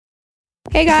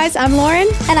Hey guys, I'm Lauren.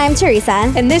 And I'm Teresa.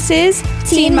 And this is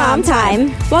Teen Mom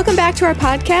Time. Welcome back to our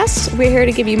podcast. We're here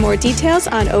to give you more details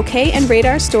on OK and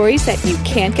Radar stories that you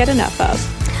can't get enough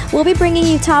of. We'll be bringing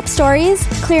you top stories,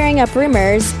 clearing up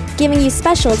rumors, giving you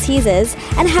special teases,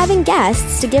 and having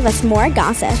guests to give us more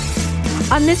gossip.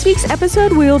 On this week's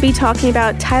episode, we will be talking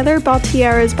about Tyler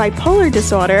Baltierra's bipolar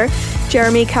disorder,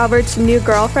 Jeremy Calvert's new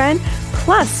girlfriend,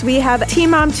 plus we have Teen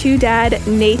Mom 2 dad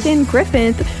Nathan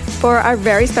Griffith for our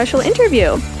very special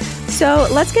interview. So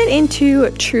let's get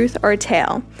into Truth or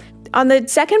Tale. On the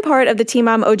second part of the Teen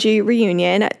Mom OG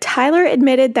reunion, Tyler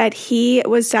admitted that he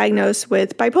was diagnosed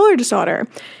with bipolar disorder.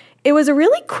 It was a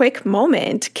really quick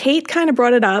moment. Kate kind of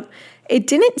brought it up. It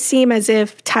didn't seem as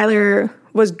if Tyler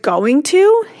was going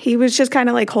to. He was just kind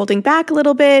of like holding back a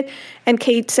little bit. And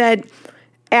Kate said,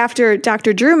 after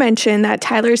Dr. Drew mentioned that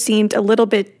Tyler seemed a little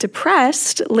bit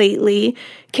depressed lately,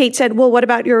 Kate said, well, what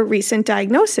about your recent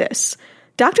diagnosis?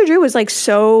 Dr. Drew was like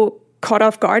so caught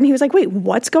off guard and he was like, wait,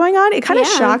 what's going on? It kind of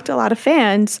shocked a lot of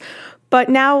fans. But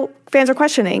now fans are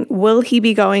questioning, will he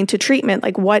be going to treatment?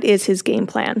 Like, what is his game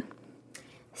plan?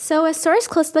 So a source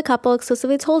close to the couple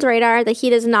exclusively told Radar that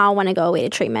he does not want to go away to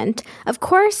treatment. Of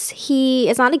course, he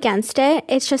is not against it.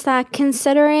 It's just that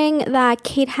considering that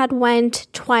Kate had went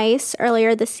twice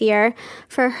earlier this year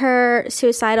for her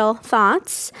suicidal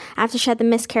thoughts after she had the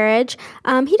miscarriage,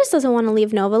 he just doesn't want to leave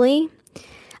Novalee.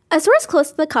 A source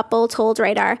close to the couple told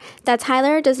Radar that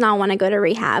Tyler does not want to go to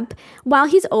rehab. While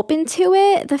he's open to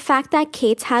it, the fact that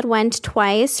Kate's had went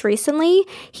twice recently,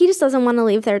 he just doesn't want to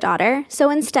leave their daughter. So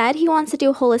instead, he wants to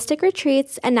do holistic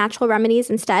retreats and natural remedies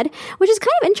instead, which is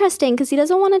kind of interesting because he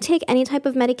doesn't want to take any type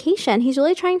of medication. He's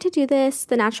really trying to do this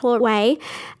the natural way,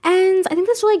 and I think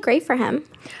that's really great for him.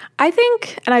 I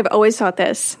think, and I've always thought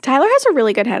this, Tyler has a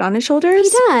really good head on his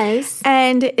shoulders. He does.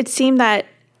 And it seemed that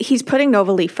he's putting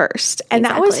Novalee first. And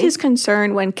that was his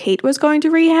concern when Kate was going to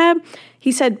rehab.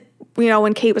 He said, you know,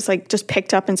 when Kate was like just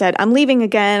picked up and said, I'm leaving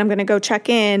again, I'm going to go check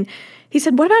in. He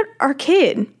said, what about our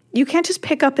kid? You can't just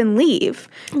pick up and leave.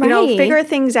 Right. You know, figure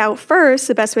things out first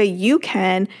the best way you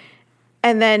can.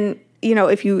 And then, you know,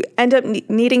 if you end up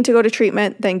needing to go to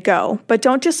treatment, then go. But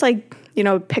don't just like, you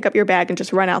know, pick up your bag and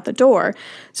just run out the door.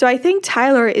 So I think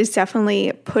Tyler is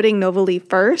definitely putting Novalee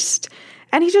first.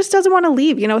 And he just doesn't want to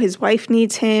leave. You know, his wife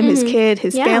needs him, his kid,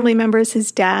 his family members,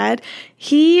 his dad.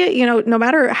 He, you know, no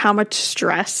matter how much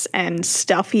stress and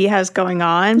stuff he has going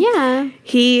on,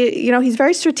 he, you know, he's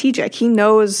very strategic. He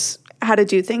knows how to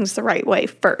do things the right way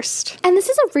first. And this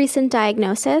is a recent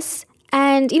diagnosis.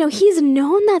 And, you know, he's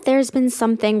known that there's been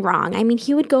something wrong. I mean,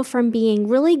 he would go from being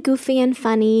really goofy and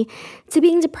funny to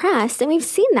being depressed. And we've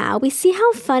seen that. We see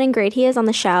how fun and great he is on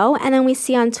the show. And then we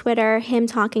see on Twitter him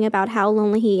talking about how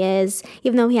lonely he is,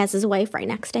 even though he has his wife right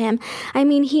next to him. I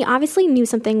mean, he obviously knew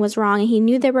something was wrong and he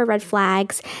knew there were red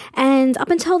flags. And up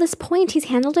until this point, he's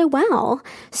handled it well.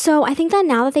 So I think that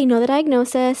now that they know the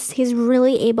diagnosis, he's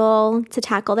really able to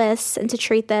tackle this and to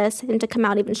treat this and to come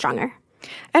out even stronger.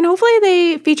 And hopefully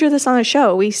they feature this on the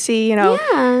show. We see, you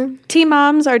know, teen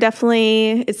moms are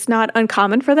definitely, it's not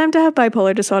uncommon for them to have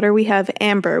bipolar disorder. We have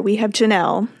Amber, we have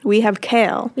Janelle, we have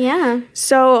Kale. Yeah.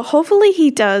 So hopefully he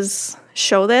does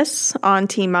show this on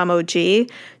Teen Mom OG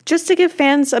just to give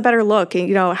fans a better look at,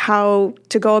 you know, how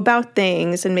to go about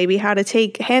things and maybe how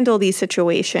to handle these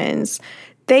situations.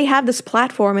 They have this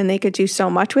platform and they could do so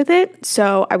much with it.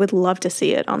 So I would love to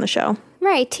see it on the show.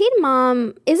 Right. Teen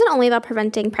Mom isn't only about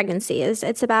preventing pregnancies.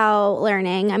 It's about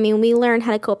learning. I mean, we learn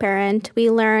how to co-parent. We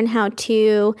learn how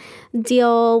to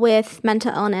deal with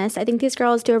mental illness. I think these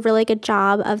girls do a really good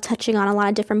job of touching on a lot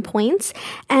of different points.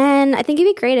 And I think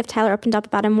it'd be great if Tyler opened up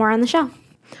about it more on the show.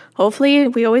 Hopefully,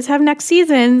 we always have next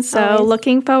season. So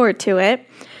looking forward to it.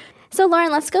 So,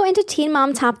 Lauren, let's go into Teen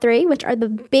Mom Top 3, which are the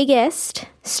biggest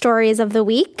stories of the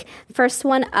week. First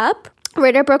one up.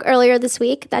 Radar broke earlier this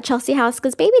week that Chelsea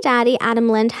House's baby daddy, Adam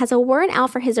Lind, has a warrant out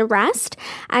for his arrest.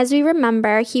 As we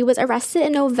remember, he was arrested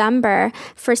in November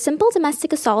for simple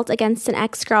domestic assault against an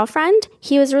ex-girlfriend.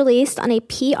 He was released on a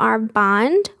PR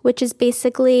bond, which is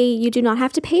basically you do not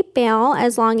have to pay bail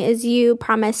as long as you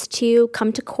promise to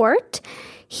come to court.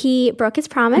 He broke his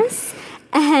promise.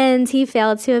 And he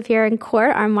failed to appear in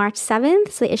court on March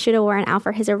 7th, so they issued a warrant out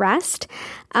for his arrest.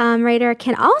 Radar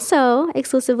can also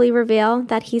exclusively reveal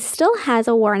that he still has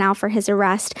a warrant out for his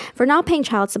arrest for not paying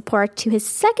child support to his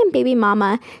second baby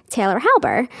mama, Taylor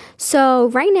Halber. So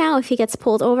right now, if he gets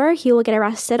pulled over, he will get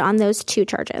arrested on those 2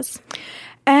 charges.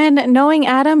 And knowing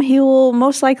Adam, he will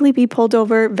most likely be pulled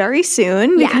over very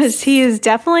soon because he is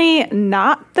definitely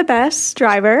not the best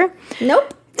driver.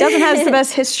 Nope. Doesn't have the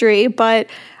best history, but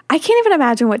I can't even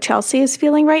imagine what Chelsea is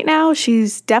feeling right now.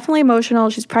 She's definitely emotional.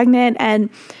 She's pregnant. And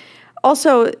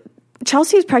also,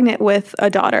 Chelsea is pregnant with a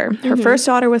daughter, her first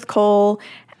daughter with Cole.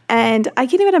 And I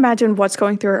can't even imagine what's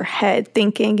going through her head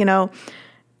thinking,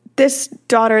 this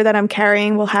daughter that I'm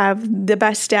carrying will have the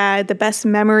best dad, the best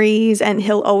memories, and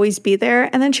he'll always be there.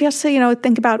 And then she has to,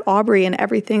 think about Aubrey and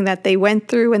everything that they went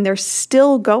through and they're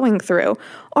still going through.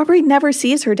 Aubrey never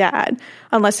sees her dad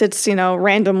unless it's,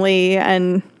 randomly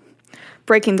and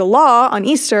breaking the law on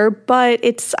Easter. But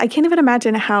I can't even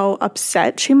imagine how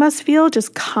upset she must feel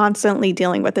just constantly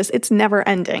dealing with this. It's never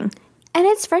ending. And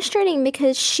it's frustrating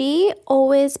because she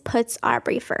always puts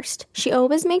Aubrey first. She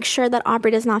always makes sure that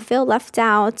Aubrey does not feel left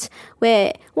out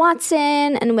with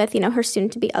Watson and with, her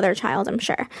soon-to-be other child, I'm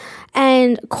sure.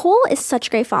 And Cole is such a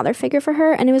great father figure for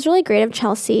her, and it was really great of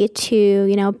Chelsea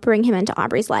to, bring him into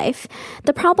Aubrey's life.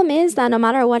 The problem is that no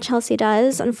matter what Chelsea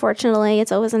does, unfortunately,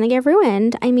 it's always going to get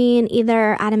ruined. I mean,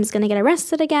 either Adam's going to get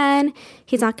arrested again,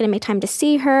 he's not going to make time to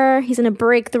see her, he's going to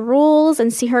break the rules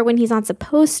and see her when he's not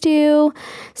supposed to.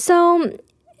 So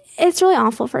it's really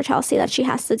awful for Chelsea that she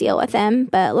has to deal with him,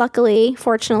 but luckily,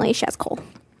 fortunately, she has Cole.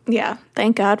 Yeah,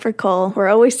 thank God for Cole. We're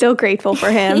always so grateful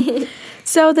for him.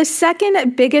 So the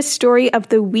second biggest story of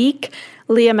the week,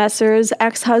 Leah Messer's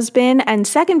ex-husband and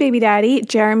second baby daddy,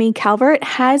 Jeremy Calvert,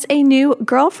 has a new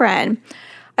girlfriend.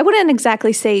 I wouldn't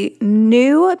exactly say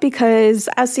new because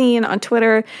as seen on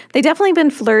Twitter, they definitely been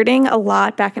flirting a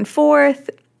lot back and forth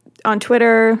on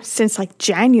Twitter since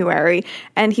January,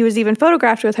 and he was even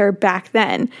photographed with her back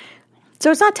then. So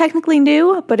it's not technically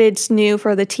new, but it's new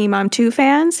for the Teen Mom 2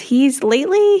 fans. He's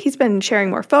been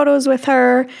sharing more photos with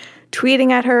her,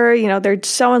 tweeting at her, they're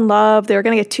so in love. They're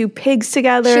going to get 2 pigs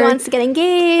together. She wants to get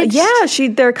engaged. Yeah,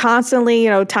 they're constantly,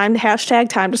 time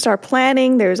to start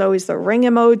planning. There's always the ring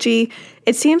emoji.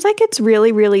 It seems like it's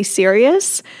really, really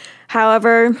serious.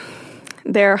 However,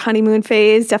 their honeymoon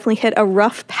phase definitely hit a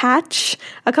rough patch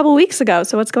a couple weeks ago.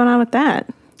 So what's going on with that?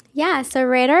 Yeah, so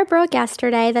Radar broke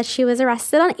yesterday that she was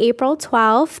arrested on April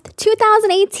 12th,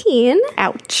 2018.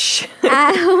 Ouch.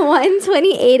 At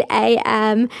 1:28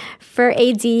 a.m. for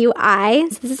a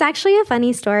DUI. So this is actually a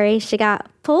funny story. She got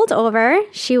pulled over.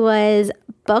 She was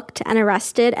booked and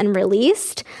arrested and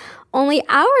released. Only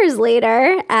hours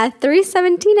later, at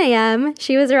 3:17 a.m.,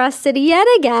 she was arrested yet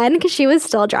again because she was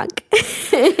still drunk.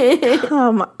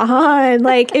 Come on.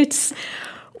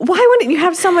 Why wouldn't you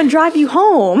have someone drive you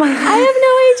home? I have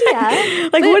no idea.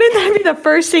 Wouldn't that be the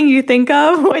first thing you think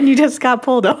of when you just got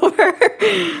pulled over?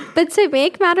 But to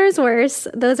make matters worse,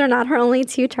 those are not her only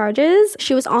 2 charges.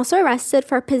 She was also arrested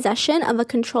for possession of a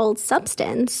controlled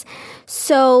substance.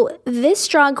 So this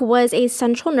drug was a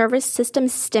central nervous system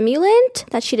stimulant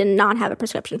that she did not have a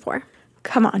prescription for.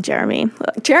 Come on, Jeremy.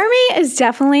 Look, Jeremy is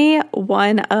definitely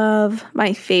one of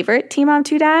my favorite Teen Mom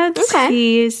 2 dads. Okay.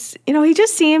 He's, he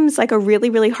just seems like a really,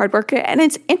 really hard worker. And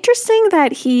it's interesting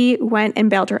that he went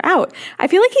and bailed her out. I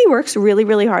feel like he works really,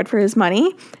 really hard for his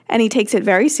money and he takes it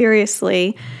very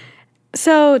seriously.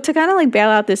 So to kind of bail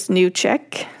out this new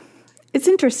chick, it's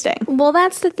interesting. Well,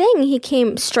 that's the thing. He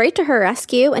came straight to her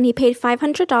rescue and he paid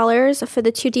 $500 for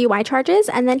the 2 DUI charges,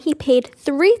 and then he paid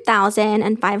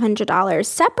 $3,500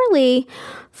 separately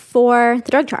for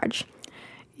the drug charge.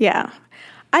 Yeah.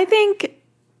 I think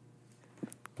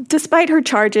despite her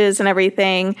charges and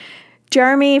everything,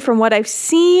 Jeremy, from what I've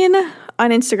seen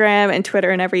on Instagram and Twitter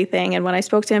and everything, and when I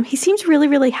spoke to him, he seems really,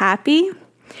 really happy.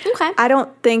 Okay. I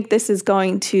don't think this is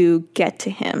going to get to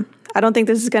him. I don't think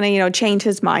this is going to, change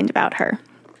his mind about her.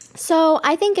 So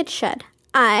I think it should.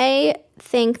 I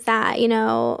think that,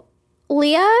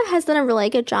 Leah has done a really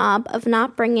good job of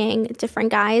not bringing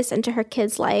different guys into her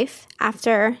kid's life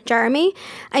after Jeremy.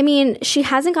 I mean, she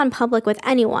hasn't gone public with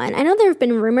anyone. I know there have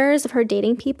been rumors of her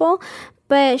dating people,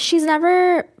 but she's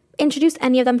never introduced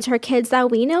any of them to her kids that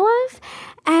we know of.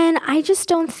 And I just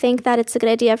don't think that it's a good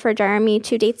idea for Jeremy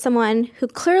to date someone who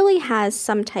clearly has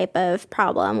some type of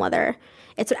problem, whether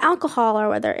it's with alcohol or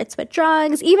whether it's with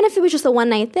drugs. Even if it was just a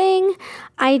one-night thing,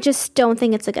 I just don't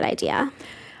think it's a good idea.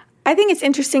 I think it's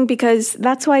interesting because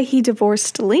that's why he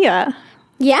divorced Leah.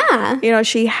 Yeah.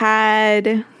 She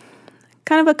had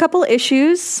kind of a couple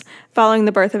issues following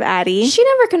the birth of Addie. She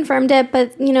never confirmed it,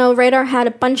 but, Radar had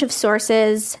a bunch of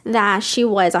sources that she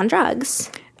was on drugs.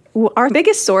 Our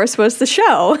biggest source was the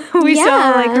show. We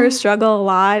saw her struggle a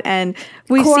lot, and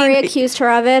Corey accused her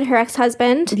of it. Her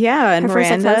ex-husband, and her Miranda,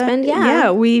 first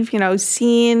ex-husband, we've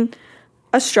seen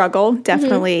a struggle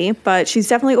definitely, but she's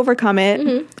definitely overcome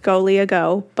it. Go Leah,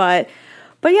 go! But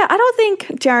yeah, I don't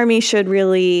think Jeremy should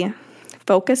really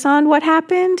focus on what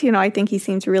happened. I think he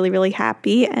seems really, really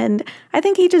happy, and I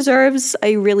think he deserves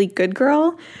a really good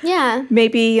girl. Yeah.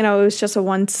 Maybe, it was just a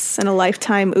once in a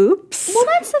lifetime oops. Well,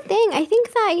 that's the thing. I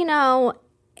think that,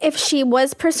 if she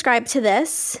was prescribed to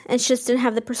this and she just didn't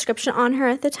have the prescription on her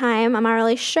at the time, I'm not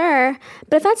really sure.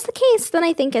 But if that's the case, then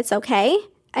I think it's okay.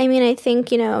 I mean, I think,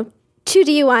 2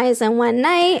 DUIs in one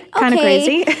night. Okay, kind of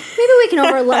crazy. Maybe we can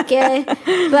overlook it.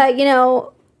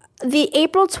 But, the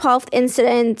April 12th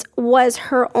incident was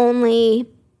her only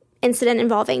incident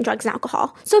involving drugs and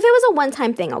alcohol. So if it was a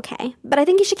one-time thing, okay. But I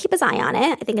think he should keep his eye on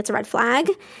it. I think it's a red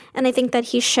flag. And I think that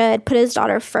he should put his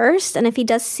daughter first. And if he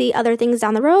does see other things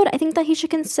down the road, I think that he should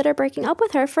consider breaking up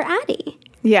with her for Addie.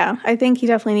 Yeah, I think he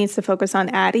definitely needs to focus on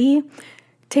Addie.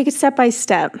 Take it step by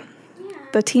step.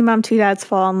 The Teen Mom 2 dads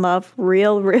fall in love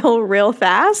real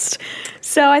fast.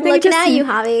 So I think looking at you,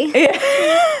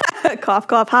 Javi. Cough,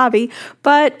 cough, hobby.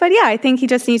 But yeah, I think he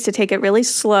just needs to take it really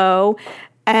slow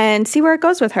and see where it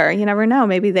goes with her. You never know.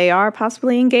 Maybe they are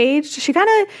possibly engaged.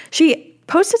 She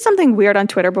posted something weird on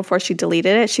Twitter before she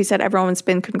deleted it. She said everyone's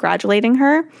been congratulating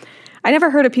her. I never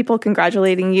heard of people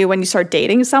congratulating you when you start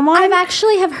dating someone. I've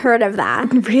actually have heard of that.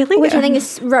 Really? Which I think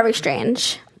is very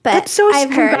strange. But that's so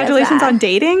I've heard congratulations on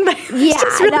dating. Yeah,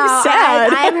 really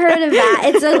sad. I've heard of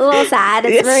that. It's a little sad.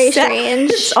 It's very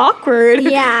strange. It's awkward.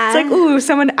 Yeah. It's like, ooh,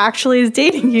 someone actually is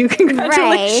dating you.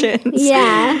 Congratulations. Right.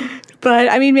 Yeah.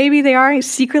 But, I mean, maybe they are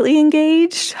secretly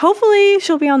engaged. Hopefully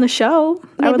she'll be on the show.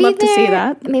 I would love to see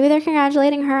that. Maybe they're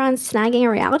congratulating her on snagging a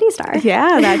reality star.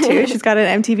 Yeah, that too. She's got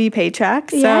an MTV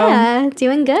paycheck. So. Yeah,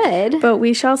 doing good. But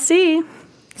we shall see.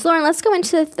 So, Lauren, let's go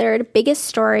into the third biggest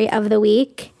story of the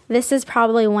week. This is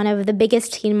probably one of the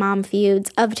biggest teen mom feuds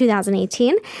of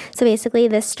 2018. So basically,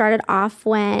 this started off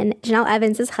when Janelle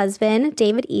Evans' husband,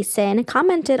 David Eason,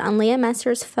 commented on Leah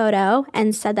Messer's photo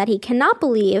and said that he cannot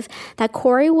believe that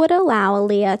Corey would allow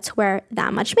Leah to wear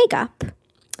that much makeup.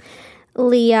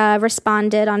 Leah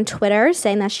responded on Twitter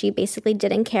saying that she basically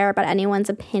didn't care about anyone's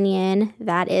opinion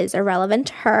that is irrelevant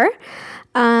to her.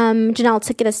 Janelle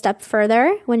took it a step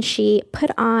further when she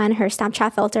put on her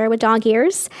Snapchat filter with dog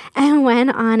ears and went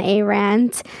on a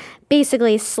rant,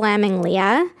 basically slamming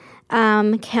Leah. Kale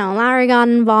and Larry got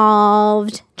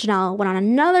involved. Janelle went on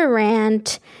another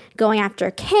rant going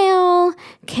after Kale.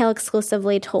 Kale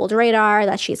exclusively told Radar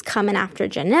that she's coming after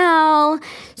Janelle.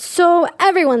 So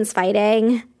everyone's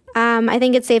fighting. I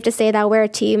think it's safe to say that we're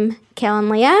team Kale and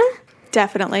Leah.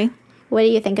 Definitely. What do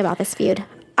you think about this feud?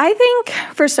 I think,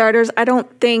 for starters, I don't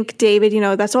think David,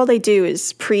 that's all they do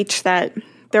is preach that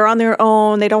they're on their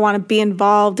own. They don't want to be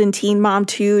involved in Teen Mom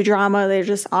 2 drama. They're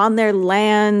just on their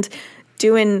land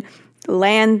doing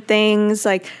land things.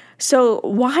 So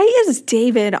why is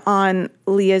David on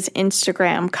Leah's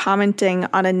Instagram commenting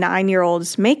on a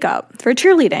 9-year-old's makeup for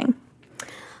cheerleading?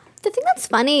 The thing that's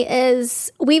funny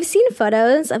is we've seen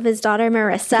photos of his daughter,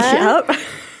 Marissa,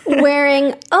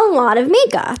 wearing a lot of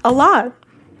makeup. A lot.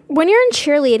 When you're in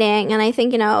cheerleading, and I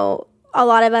think, a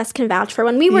lot of us can vouch for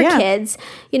when we were kids,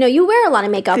 you wear a lot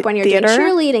of makeup when you're doing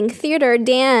cheerleading, theater,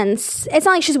 dance. It's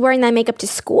not like she's wearing that makeup to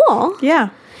school.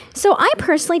 Yeah. So I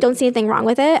personally don't see anything wrong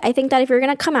with it. I think that if you're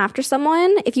going to come after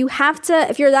someone, if you're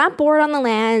that bored on the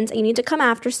land and you need to come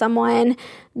after someone,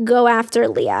 go after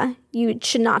Leah. You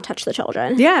should not touch the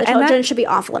children. Yeah. The children should be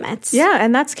off limits. Yeah.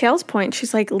 And that's Kale's point.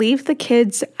 She's like, leave the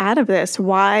kids out of this.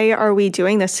 Why are we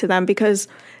doing this to them? Because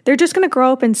they're just going to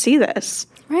grow up and see this.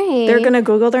 Right. They're going to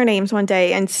Google their names one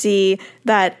day and see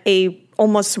that a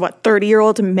almost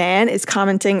 30-year-old man is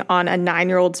commenting on a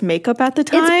 9-year-old's makeup at the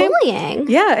time. It's bullying.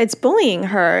 Yeah, it's bullying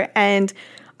her. And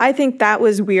I think that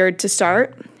was weird to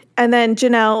start. And then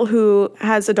Janelle, who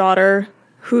has a daughter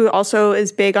who also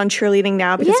is big on cheerleading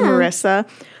now because of Marissa,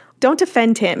 don't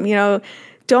defend him.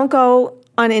 Don't go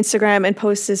on Instagram and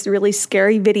post this really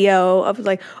scary video of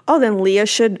then Leah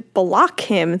should block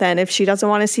him then if she doesn't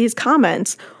want to see his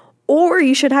comments. Or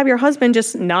you should have your husband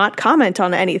just not comment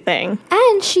on anything.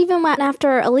 And she even went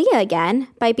after Aaliyah again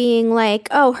by being like,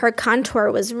 oh, her contour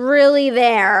was really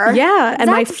there. Yeah, and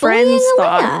my friends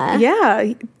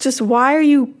thought, just why are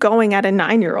you going at a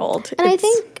 9-year-old? And I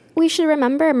think we should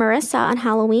remember Marissa on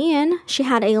Halloween. She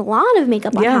had a lot of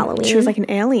makeup on Halloween. She was like an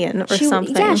alien or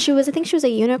something. Yeah, I think she was a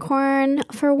unicorn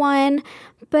for one.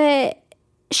 But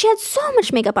she had so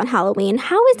much makeup on Halloween.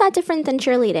 How is that different than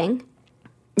cheerleading?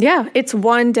 Yeah, it's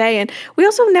one day. And we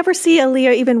also never see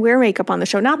Aaliyah even wear makeup on the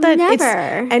show. Not that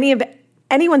it's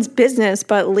anyone's business,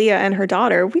 but Leah and her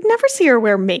daughter, we never see her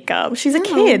wear makeup. She's a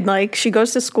kid. She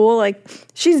goes to school.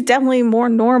 She's definitely more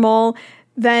normal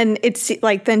than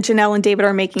Janelle and David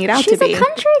are making it out to be. She's a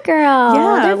country girl.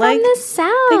 Yeah, they're from the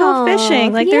South. They go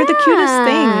fishing. They're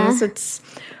the cutest things.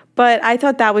 But I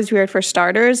thought that was weird for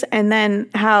starters. And then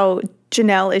how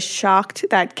Janelle is shocked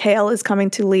that Kale is coming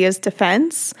to Leah's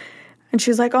defense. And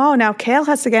she's like, oh, now Kale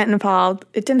has to get involved.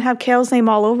 It didn't have Kale's name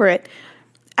all over it.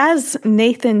 as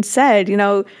Nathan said,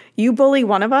 you bully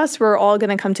one of us, we're all going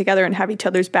to come together and have each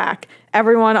other's back.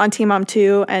 Everyone on Teen Mom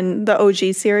 2 and the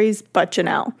OG series, but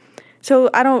Janelle. So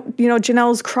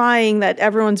Janelle's crying that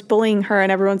everyone's bullying her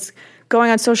and everyone's going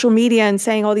on social media and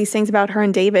saying all these things about her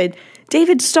and David.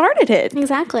 David started it.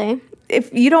 Exactly.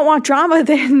 If you don't want drama,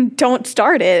 then don't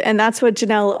start it. And that's what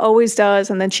Janelle always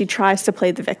does. And then she tries to play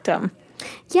the victim.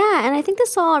 Yeah, and I think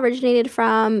this all originated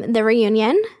from the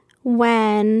reunion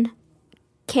when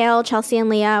Kale, Chelsea, and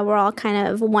Leah were all kind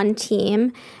of one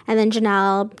team. And then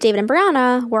Janelle, David, and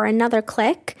Brianna were another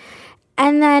clique.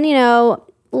 And then,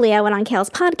 Leah went on Kale's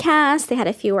podcast. They had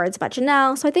a few words about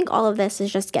Janelle. So I think all of this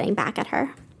is just getting back at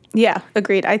her. Yeah,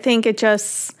 agreed. I think it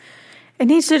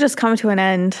needs to just come to an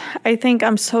end. I think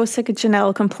I'm so sick of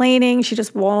Janelle complaining. She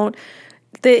just won't.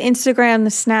 The Instagram, the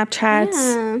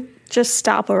Snapchats, just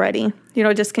stop already.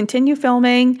 Just continue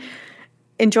filming.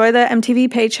 Enjoy the MTV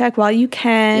paycheck while you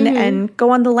can and go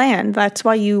on the land. That's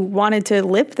why you wanted to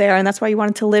live there, and that's why you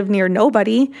wanted to live near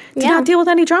nobody to not deal with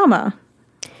any drama.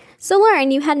 So, Lauren,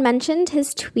 you had mentioned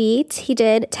his tweet. He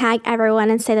did tag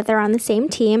everyone and say that they're on the same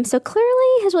team. So,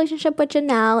 clearly, his relationship with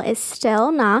Janelle is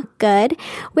still not good.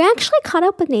 We actually caught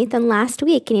up with Nathan last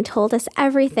week, and he told us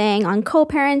everything on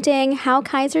co-parenting, how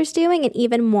Kaiser's doing, and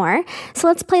even more. So,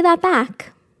 let's play that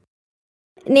back.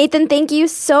 Nathan, thank you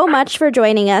so much for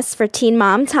joining us for Teen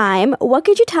Mom Time. What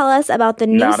could you tell us about the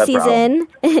new season?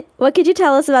 What could you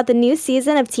tell us about the new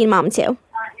season of Teen Mom 2?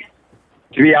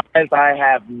 To be honest, I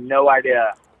have no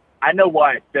idea. I know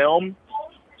what I film,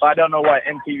 but I don't know what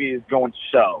MTV is going to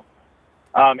show.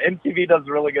 MTV does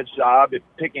a really good job at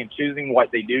picking and choosing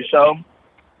what they do show,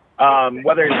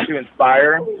 whether it's to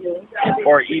inspire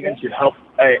or even to help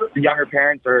younger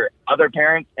parents or other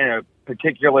parents in a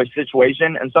particular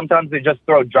situation. And sometimes they just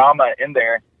throw drama in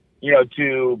there,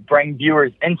 to bring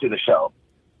viewers into the show.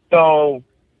 So,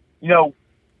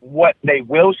 what they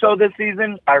will show this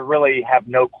season, I really have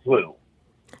no clue.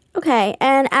 Okay,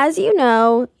 and as you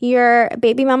know, your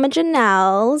baby mama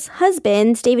Janelle's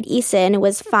husband, David Eason,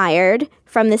 was fired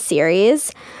from the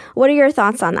series. What are your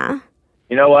thoughts on that?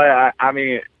 You know what? I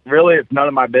mean, really, it's none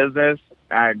of my business.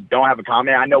 I don't have a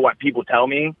comment. I know what people tell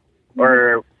me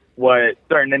or what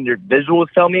certain individuals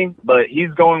tell me, but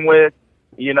he's going with,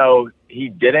 he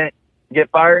didn't get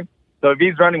fired. So if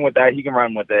he's running with that, he can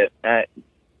run with it.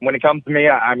 When it comes to me,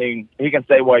 I mean, he can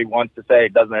say what he wants to say.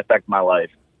 It doesn't affect my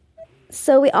life.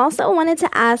 So we also wanted to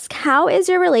ask, how is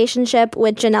your relationship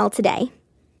with Janelle today?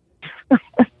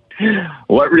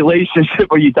 What relationship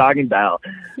are you talking about?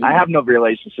 I have no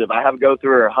relationship. I have to go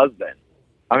through her husband.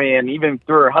 I mean, even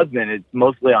through her husband, it's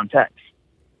mostly on text.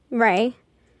 Right.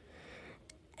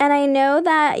 And I know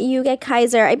that you get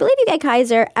Kaiser, I believe you get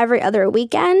Kaiser every other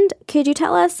weekend. Could you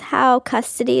tell us how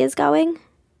custody is going?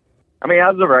 I mean,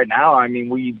 as of right now,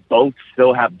 we both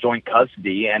still have joint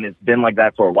custody, and it's been like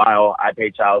that for a while. I pay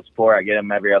child support. I get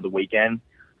him every other weekend.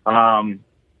 But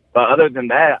other than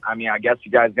that, I guess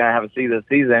you guys going to have to see this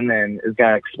season, and it's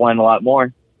going to explain a lot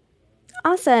more.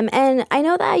 Awesome. And I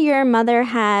know that your mother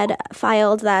had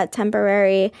filed that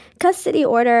temporary custody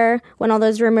order when all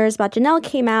those rumors about Janelle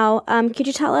came out. Could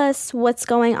you tell us what's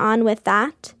going on with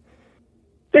that?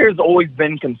 There's always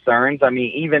been concerns.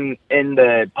 Even in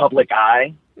the public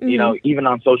eye, even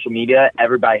on social media,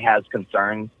 everybody has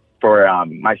concerns for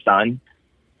my son.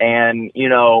 And,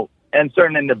 and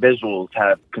certain individuals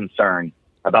have concern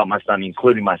about my son,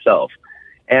 including myself.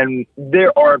 And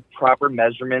there are proper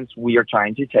measurements we are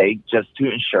trying to take just to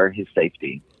ensure his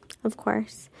safety. Of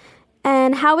course.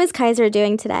 And how is Kaiser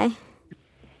doing today?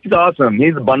 He's awesome.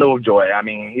 He's a bundle of joy.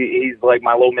 He's like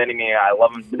my little mini-me. I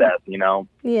love him to death,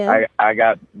 Yeah. I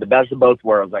got the best of both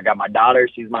worlds. I got my daughter.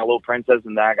 She's my little princess.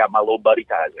 And then I got my little buddy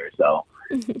Kaiser. So,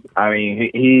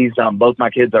 he's both my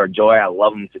kids are a joy. I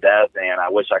love them to death. And I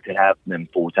wish I could have them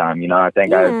full-time. I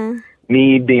think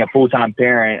me being a full-time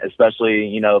parent,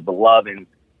 especially, the love and,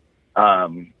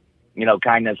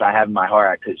 kindness I have in my heart,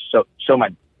 I could show my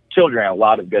children a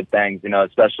lot of good things,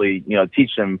 especially,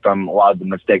 teach them from a lot of the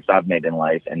mistakes I've made in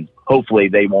life, and hopefully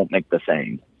they won't make the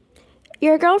same.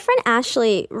 Your girlfriend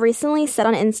Ashley recently said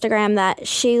on Instagram that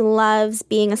she loves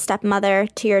being a stepmother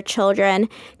to your children.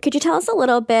 Could you tell us a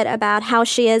little bit about how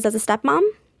she is as a stepmom?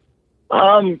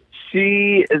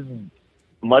 She is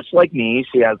much like me.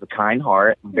 She has a kind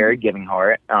heart, very giving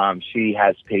heart. She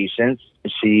has patience.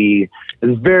 She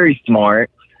is very smart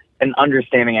and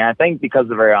understanding. And I think because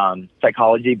of her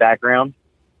psychology background,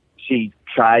 she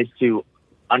tries to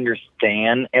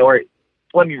understand, or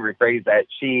let me rephrase that.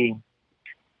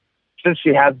 Since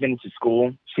she has been to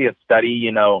school, she has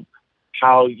studied,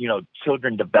 how,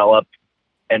 children develop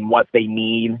and what they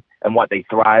need and what they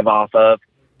thrive off of.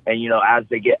 And, as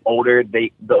they get older,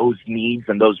 those needs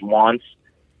and those wants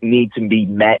need to be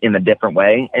met in a different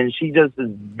way. And she just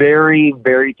is very,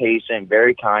 very patient,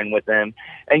 very kind with them.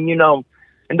 And,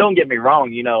 and don't get me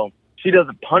wrong, she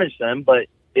doesn't punish them, but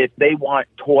if they want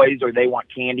toys or they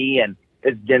want candy and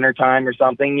it's dinner time or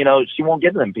something, she won't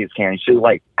give them a piece of candy. She'll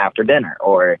like after dinner,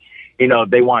 or, if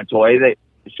they want a toy,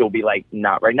 she'll be like,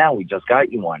 not right now. We just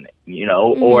got you one,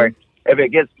 or if it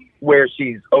gets where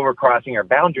she's overcrossing her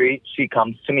boundary, she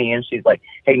comes to me and she's like,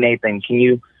 hey, Nathan, can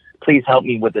you please help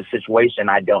me with the situation?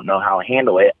 I don't know how to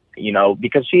handle it,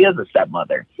 because she is a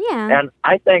stepmother. Yeah. And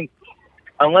I think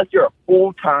unless you're a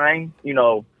full-time,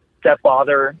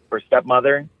 stepfather or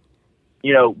stepmother,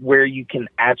 where you can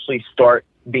actually start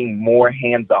being more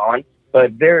hands-on,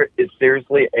 but there is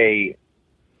seriously a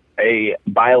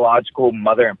biological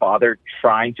mother and father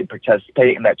trying to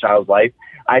participate in that child's life,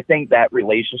 I think that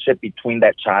relationship between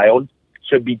that child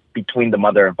should be between the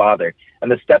mother and father.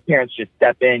 And the step-parents should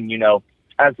step in,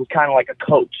 as kind of like a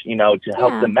coach, to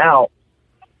help them out.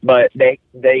 But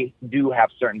they do have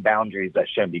certain boundaries that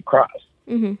shouldn't be crossed.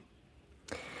 Mm-hmm.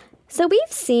 So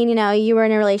we've seen, you were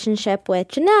in a relationship with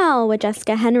Janelle, with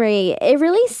Jessica Henry. It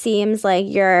really seems like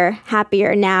you're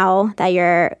happier now that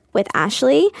you're with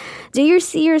Ashley. Do you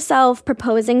see yourself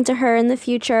proposing to her in the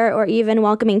future or even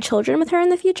welcoming children with her in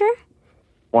the future?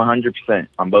 100%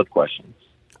 on both questions.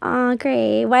 Oh,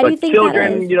 great. Why do you think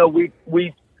children, that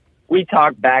is? We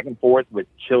talk back and forth with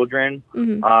children.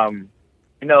 Mm-hmm.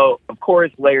 Of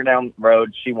course, later down the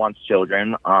road, she wants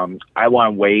children. I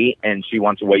want to wait, and she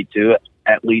wants to wait too.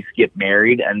 At least get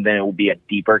married, and then it will be a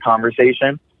deeper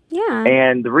conversation. Yeah.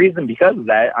 And the reason because of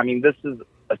that, this is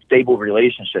a stable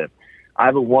relationship. I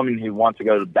have a woman who wants to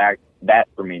go to bat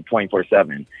for me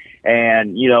 24/7.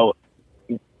 And,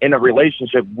 in a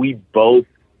relationship, we both,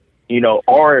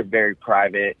 are very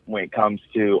private when it comes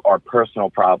to our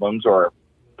personal problems or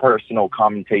personal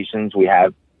commentations we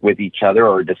have with each other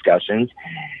or discussions.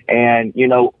 And,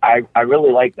 I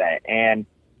really like that. And,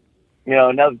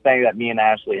 another thing that me and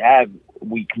Ashley have,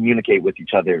 we communicate with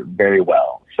each other very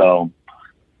well. So,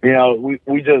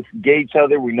 we just get each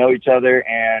other, we know each other.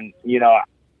 And,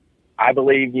 I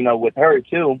believe, with her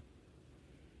too,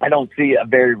 I don't see a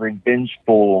very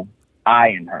revengeful eye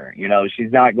in her.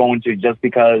 She's not going to, just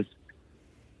because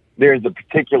there's a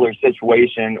particular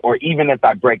situation, or even if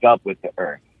I break up with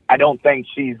her, I don't think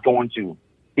she's going to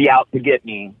be out to get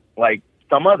me like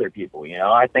some other people.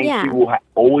 I think she will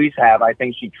always have, I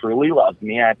think she truly loves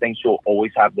me. I think she'll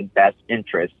always have the best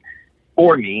interest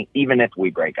for me, even if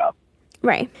we break up.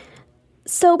 Right.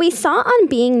 So we saw on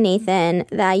Being Nathan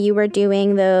that you were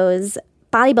doing those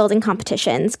bodybuilding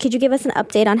competitions. Could you give us an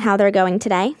update on how they're going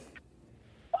today?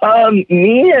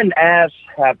 Me and Ash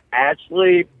have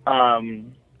actually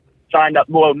signed up.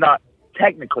 Well, not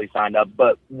technically signed up,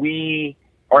 but we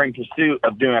are in pursuit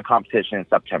of doing a competition in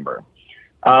September.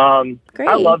 Great.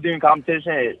 I love doing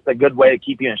competition. It's a good way to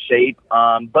keep you in shape.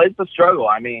 But it's a struggle.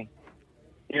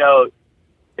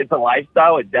 It's a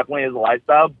lifestyle. It definitely is a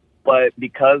lifestyle. But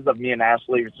because of me and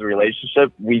Ashley's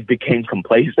relationship, we became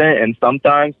complacent. And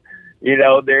sometimes,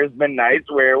 there's been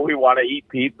nights where we want to eat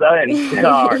pizza and sit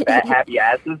on our fat, happy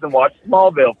asses and watch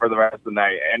Smallville for the rest of the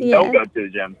night and don't go to the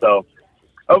gym. So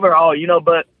overall, we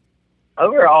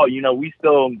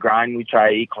still grind. We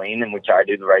try to eat clean and we try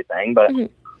to do the right thing. But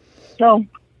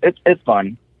it's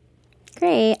fun.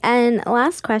 Great. And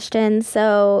last question.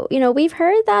 So, we've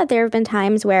heard that there have been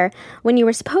times where when you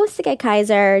were supposed to get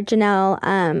Kaiser, Janelle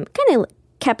kind of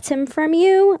kept him from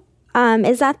you.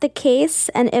 Is that the case?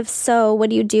 And if so, what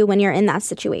do you do when you're in that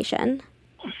situation?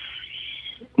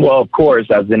 Well, of course,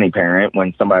 as any parent,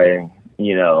 when somebody,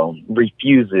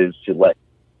 refuses to let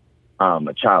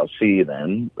a child see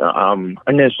them,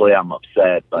 initially I'm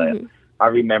upset. But I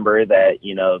remember that,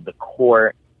 the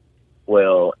court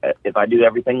will, if I do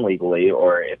everything legally,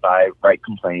 or if I write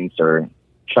complaints or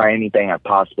try anything I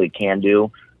possibly can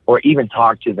do, or even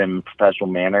talk to them in a professional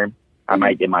manner, I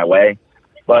might get my way.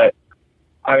 But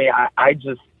I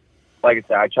just, like I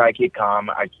said, I try to keep calm.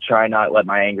 I try not let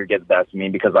my anger get the best of me,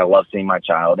 because I love seeing my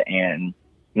child. And,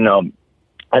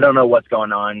 I don't know what's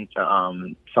going on.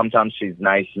 Sometimes she's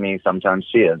nice to me. Sometimes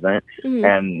she isn't.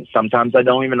 And sometimes I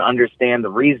don't even understand the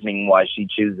reasoning why she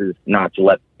chooses not to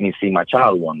let me see my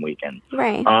child one weekend.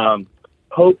 Right.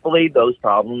 Hopefully those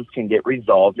problems can get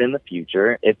resolved in the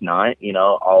future. If not,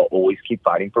 I'll always keep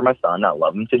fighting for my son. I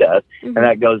love him to death. And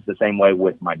that goes the same way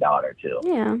with my daughter too.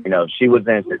 Yeah. If she was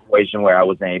in a situation where I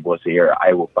wasn't able to see her,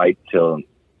 I will fight till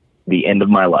the end of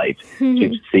my life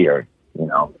to see her,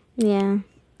 Yeah.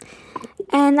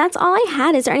 And that's all I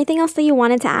had. Is there anything else that you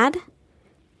wanted to add?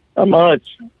 Not much.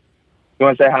 You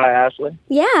want to say hi, Ashley?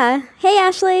 Yeah. Hey,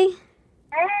 Ashley.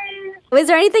 Hey. Was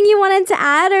there anything you wanted to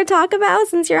add or talk about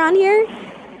since you're on here?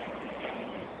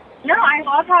 No, I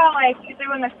love how, like, he's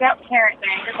doing the step-parent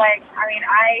thing. Because, like, I mean,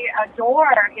 I adore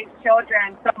his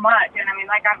children so much. And, I mean,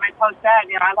 like my post said,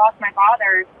 you know, I lost my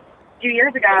father a few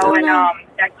years ago. And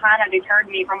that kind of deterred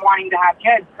me from wanting to have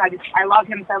kids. I love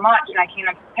him so much. And I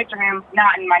can't picture him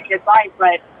not in my kid's life.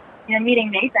 But, you know,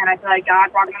 meeting Nathan, I feel like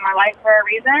God brought him in my life for a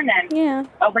reason. And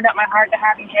opened up my heart to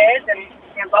having kids. And,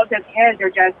 you know, both his kids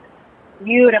are just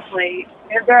beautifully,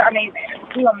 they're amazing.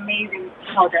 Two amazing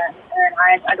children. And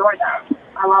I adore them.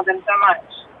 I love them so much.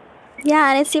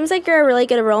 Yeah, and it seems like you're a really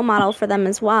good role model for them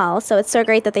as well. So it's so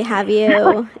great that they have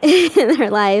you in their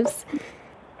lives.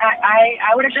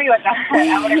 I would agree with that.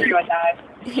 I would agree with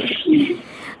that.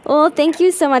 Well, thank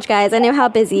you so much, guys. I know how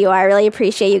busy you are. I really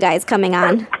appreciate you guys coming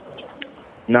on.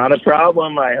 Not a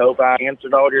problem. I hope I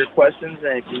answered all your questions.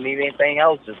 And if you need anything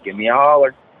else, just give me a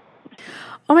holler.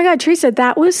 Oh my God, Teresa,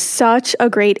 that was such a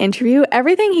great interview.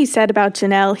 Everything he said about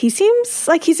Janelle, he seems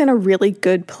like he's in a really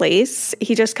good place.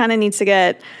 He just kind of needs to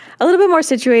get a little bit more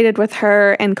situated with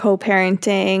her and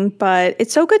co-parenting, but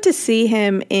it's so good to see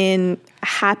him in a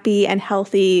happy and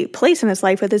healthy place in his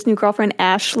life with his new girlfriend,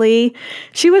 Ashley.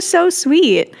 She was so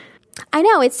sweet. I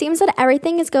know. It seems that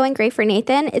everything is going great for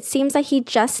Nathan. It seems like he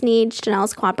just needs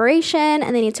Janelle's cooperation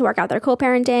and they need to work out their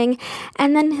co-parenting,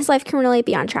 and then his life can really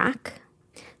be on track.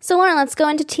 So, Lauren, let's go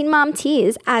into Teen Mom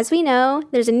Tease. As we know,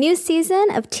 there's a new season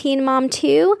of Teen Mom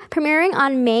 2 premiering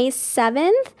on May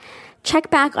 7th. Check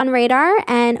back on Radar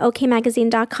and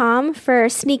okmagazine.com for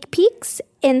sneak peeks,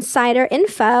 insider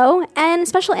info, and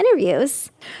special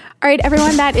interviews. All right,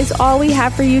 everyone, that is all we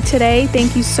have for you today.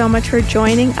 Thank you so much for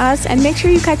joining us. And make sure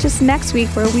you catch us next week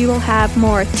where we will have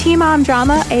more Teen Mom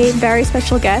drama, a very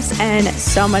special guest, and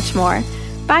so much more.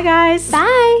 Bye, guys.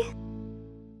 Bye.